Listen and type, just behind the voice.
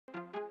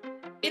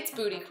it's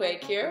Booty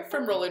Quake here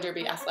from Roller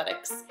Derby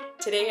Athletics.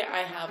 Today I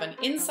have an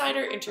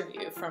insider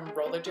interview from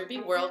Roller Derby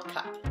World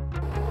Cup.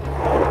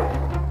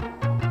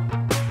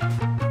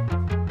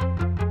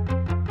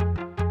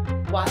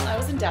 While I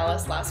was in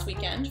Dallas last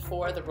weekend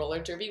for the Roller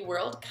Derby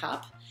World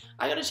Cup,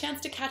 I got a chance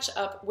to catch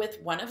up with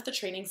one of the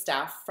training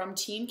staff from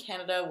Team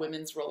Canada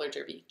Women's Roller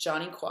Derby,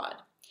 Johnny Qwadd.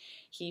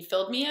 He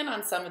filled me in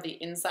on some of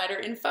the insider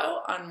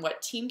info on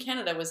what Team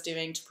Canada was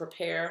doing to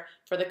prepare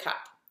for the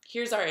Cup.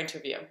 Here's our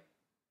interview.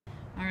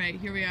 All right,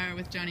 here we are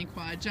with Johnny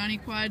Qwadd. Johnny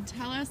Qwadd,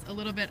 tell us a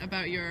little bit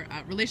about your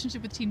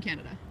relationship with Team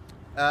Canada.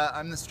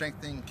 I'm the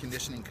strength and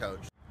conditioning coach.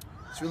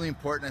 It's really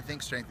important, I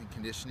think, strength and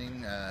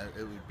conditioning.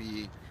 It would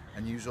be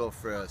unusual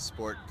for a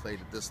sport played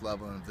at this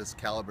level and of this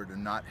caliber to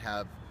not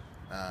have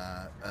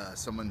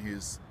someone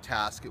whose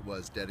task it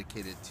was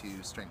dedicated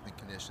to strength and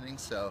conditioning.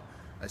 So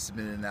I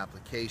submitted an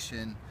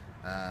application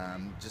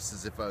just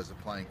as if I was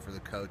applying for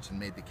the coach, and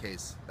made the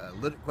case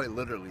quite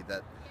literally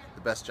that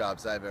the best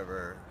jobs I've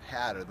ever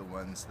had are the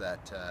ones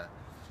that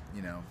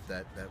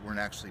that weren't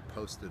actually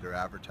posted or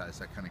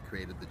advertised. I kind of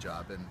created the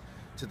job, and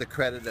to the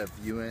credit of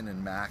Ewan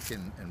and Mac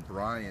and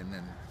Brian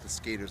and the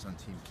skaters on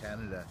Team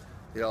Canada,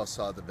 they all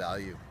saw the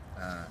value,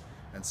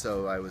 and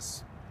so I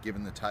was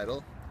given the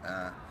title.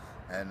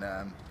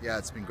 Yeah,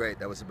 it's been great.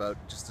 That was about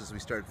just as we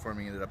started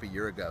forming it up a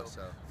year ago.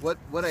 So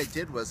what I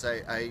did was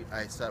I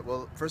thought,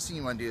 well, first thing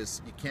you want to do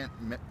is you can't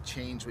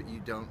change what you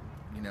don't,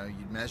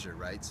 you measure,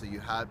 right? So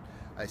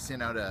I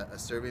sent out a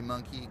survey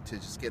monkey to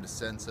just get a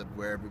sense of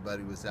where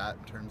everybody was at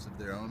in terms of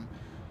their own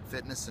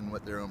fitness and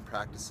what their own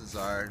practices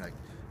are. Like,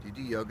 do you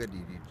do yoga? Do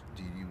you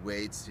do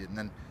weights? And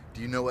then,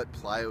 do you know what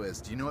plyo is?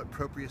 Do you know what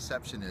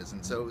proprioception is?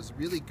 And so it was a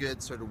really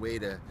good sort of way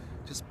to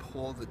just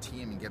pull the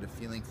team and get a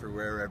feeling for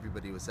where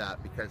everybody was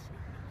at, because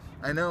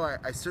I know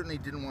I certainly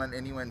didn't want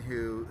anyone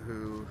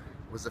who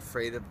was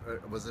afraid of,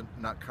 was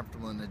not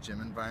comfortable in a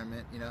gym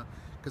environment,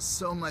 because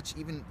so much,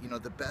 even,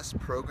 the best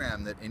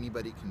program that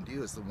anybody can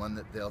do is the one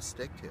that they'll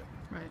stick to.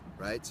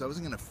 Right? So I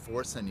wasn't going to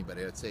force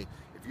anybody. I would say,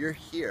 if you're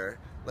here,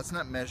 let's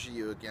not measure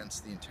you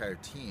against the entire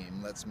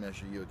team. Let's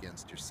measure you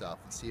against yourself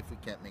and see if we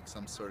can't make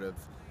some sort of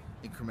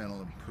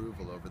incremental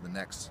improvement over the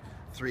next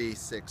 3,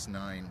 6,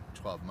 9,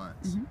 12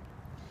 months. Mm-hmm.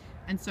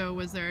 And so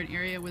was there an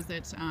area, was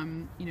it,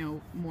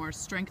 more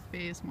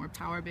strength-based, more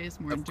power-based,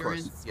 more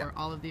endurance, or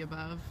all of the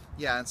above?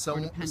 Yeah, and so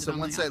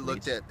once I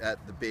looked at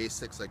the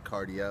basics like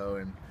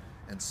cardio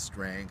and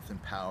strength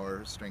and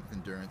power, strength,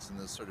 endurance, and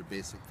those sort of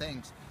basic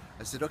things,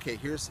 I said, okay,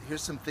 here's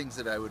some things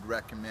that I would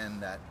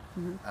recommend that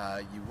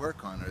you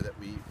work on, or that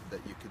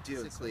you could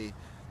do. Basically,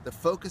 the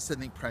focus, I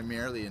think,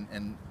 primarily,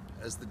 and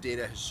as the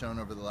data has shown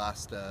over the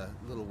last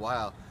little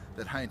while,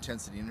 that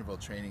high-intensity interval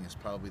training is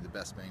probably the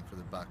best bang for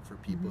the buck for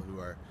people who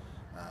are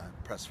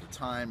pressed for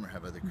time or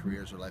have other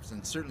careers or lives,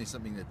 and certainly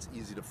something that's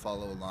easy to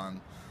follow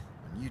along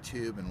on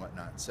YouTube and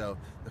whatnot. So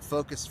the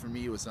focus for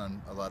me was on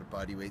a lot of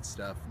body weight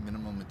stuff,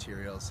 minimal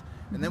materials,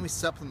 and then we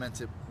supplement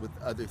it with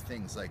other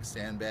things like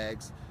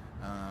sandbags,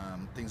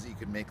 things that you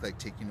could make, like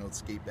taking an old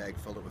skate bag,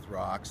 fill it with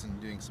rocks, and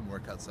doing some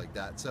workouts like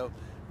that. So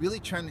really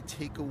trying to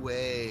take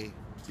away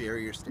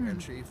barriers to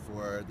entry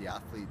for the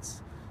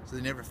athletes, so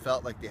they never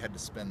felt like they had to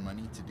spend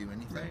money to do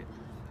anything. Right.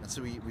 And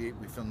so we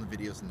filmed the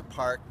videos in the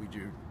park.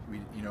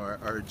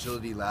 Our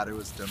agility ladder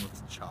was done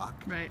with chalk.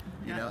 Right.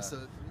 Yeah.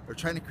 So we're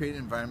trying to create an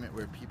environment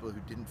where people who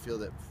didn't feel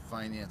that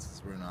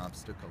finances were an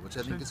obstacle, which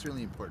I think is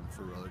really important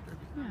for roller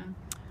derby.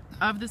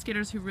 Yeah. Of the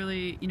skaters who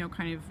really,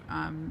 kind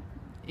of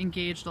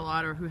engaged a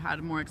lot, or who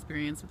had more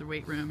experience with the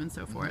weight room and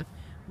so forth,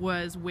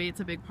 was weights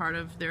a big part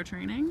of their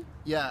training?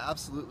 Yeah,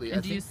 absolutely.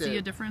 And do you see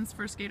a difference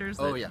for skaters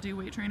that do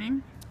weight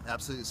training?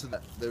 Absolutely. So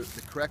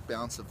the correct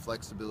balance of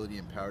flexibility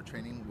and power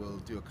training will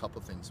do a couple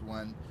things.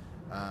 One,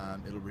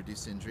 it'll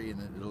reduce injury,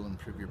 and it'll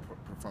improve your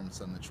performance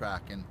on the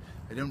track. And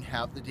I don't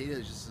have the data;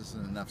 there just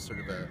isn't enough sort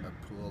of a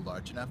pool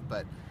large enough.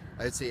 But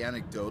I'd say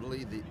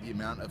anecdotally, the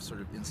amount of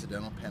sort of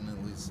incidental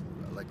penalties,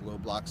 like low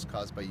blocks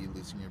caused by you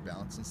losing your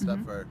balance and stuff,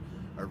 are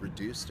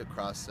reduced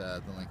across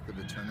the length of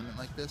a tournament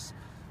like this.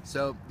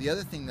 So the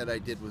other thing that I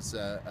did was,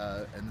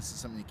 and this is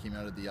something that came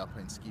out of the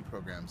alpine ski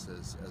programs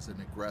as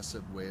an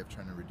aggressive way of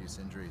trying to reduce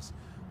injuries,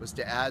 was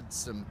to add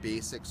some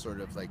basic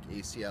sort of like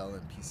ACL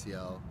and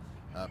PCL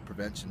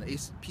prevention.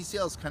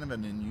 PCL is kind of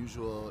an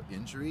unusual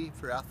injury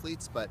for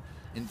athletes, but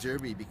in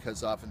derby,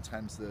 because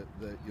oftentimes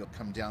you'll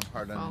come down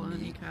hard on the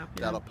knee,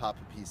 that'll pop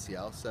a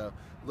PCL. So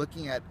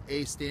looking at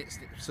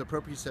so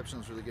proprioception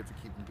is really good for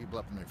keeping people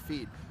up on their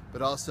feet,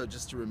 but also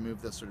just to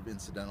remove the sort of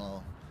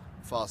incidental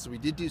fall. So we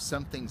did do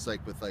some things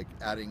like with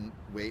adding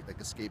weight, like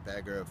a skate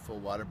bag or a full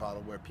water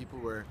bottle, where people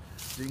were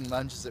doing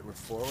lunges that were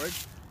forward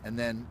and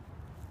then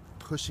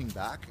pushing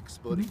back,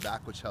 exploding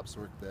back, which helps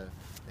work the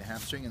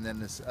hamstring. And then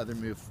this other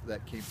move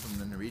that came from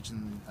the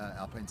Norwegian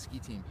alpine ski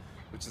team,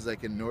 which is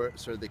like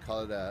they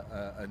call it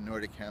a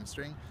Nordic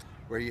hamstring,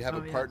 where you have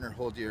a partner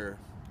hold your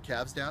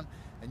calves down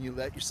and you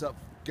let yourself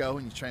go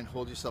and you try and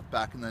hold yourself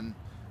back and then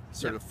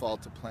sort of fall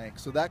to plank.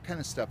 So that kind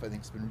of stuff I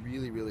think has been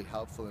really, really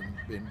helpful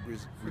in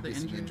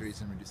reducing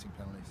injuries and reducing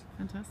penalties.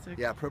 Fantastic.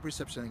 Yeah,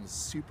 proprioception I think is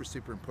super,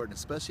 super important,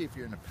 especially if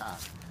you're in a pack.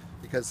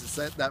 because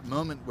it's that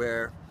moment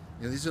where,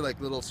 you know, these are like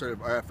little sort of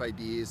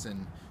RFIDs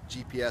and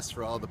GPS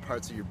for all the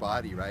parts of your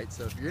body, right?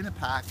 So if you're in a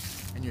pack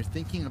and you're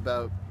thinking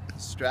about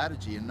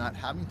strategy and not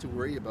having to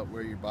worry about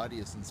where your body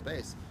is in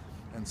space,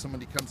 and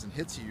somebody comes and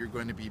hits you, you're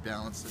going to be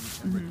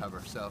balanced and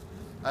recover. So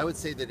I would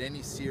say that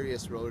any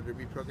serious roller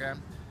derby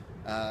program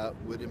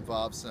would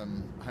involve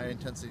some high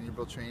intensity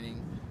interval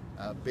training,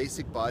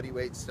 basic body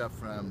weight stuff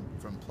from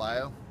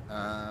plyo,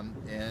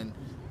 and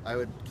I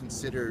would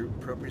consider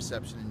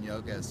proprioception and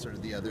yoga as sort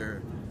of the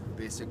other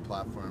basic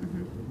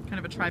platform. Kind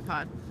of a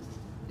tripod.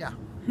 Yeah,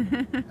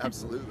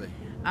 absolutely.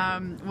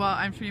 Well,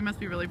 I'm sure you must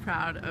be really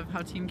proud of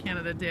how Team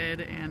Canada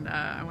did, and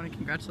I want to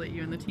congratulate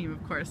you and the team,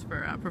 of course,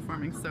 for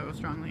performing so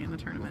strongly in the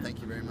tournament. Well,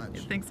 thank you very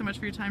much. Thanks so much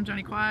for your time,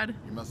 Johnny Qwadd.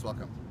 You're most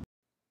welcome.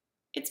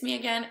 It's me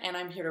again, and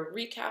I'm here to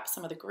recap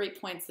some of the great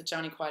points that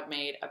Johnny Qwadd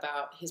made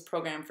about his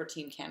program for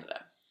Team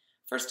Canada.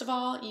 First of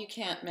all, you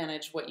can't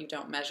manage what you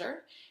don't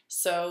measure,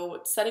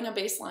 so setting a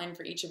baseline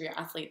for each of your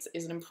athletes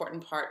is an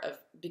important part of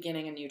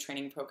beginning a new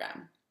training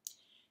program.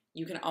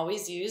 You can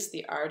always use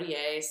the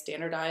RDA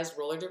Standardized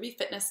Roller Derby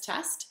Fitness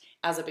Test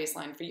as a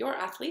baseline for your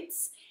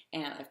athletes,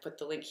 and I've put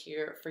the link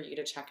here for you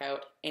to check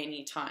out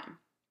anytime.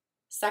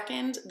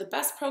 Second, the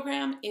best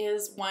program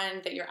is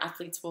one that your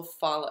athletes will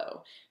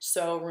follow.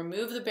 So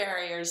remove the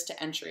barriers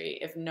to entry.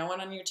 If no one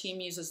on your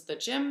team uses the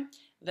gym,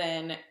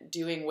 then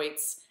doing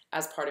weights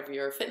as part of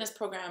your fitness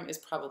program is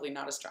probably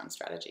not a strong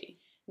strategy.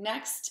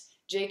 Next,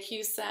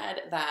 JQ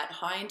said that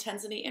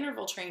high-intensity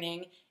interval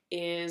training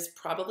is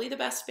probably the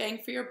best bang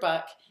for your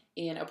buck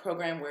in a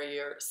program where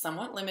you're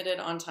somewhat limited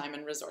on time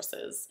and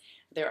resources.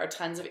 There are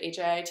tons of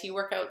HIIT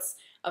workouts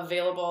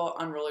available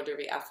on Roller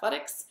Derby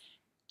Athletics.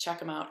 Check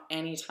them out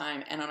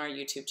anytime, and on our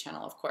YouTube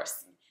channel, of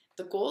course.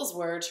 The goals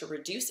were to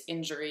reduce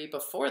injury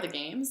before the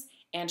games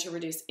and to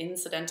reduce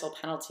incidental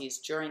penalties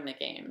during the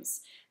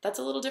games. That's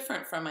a little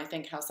different from, I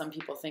think, how some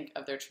people think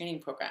of their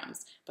training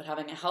programs, but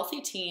having a healthy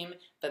team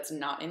that's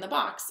not in the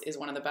box is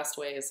one of the best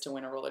ways to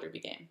win a roller derby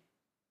game.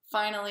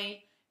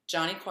 Finally,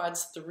 Johnny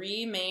Qwadd's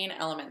 3 main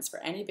elements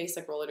for any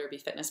basic roller derby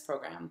fitness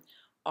program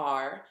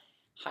are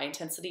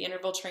high-intensity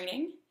interval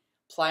training,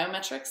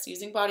 plyometrics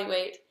using body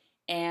weight,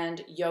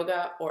 and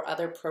yoga or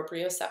other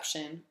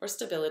proprioception or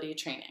stability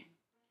training.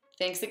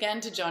 Thanks again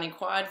to Johnny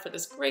Qwadd for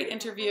this great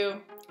interview.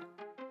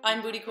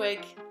 I'm Booty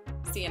Quake.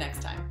 See you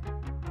next time.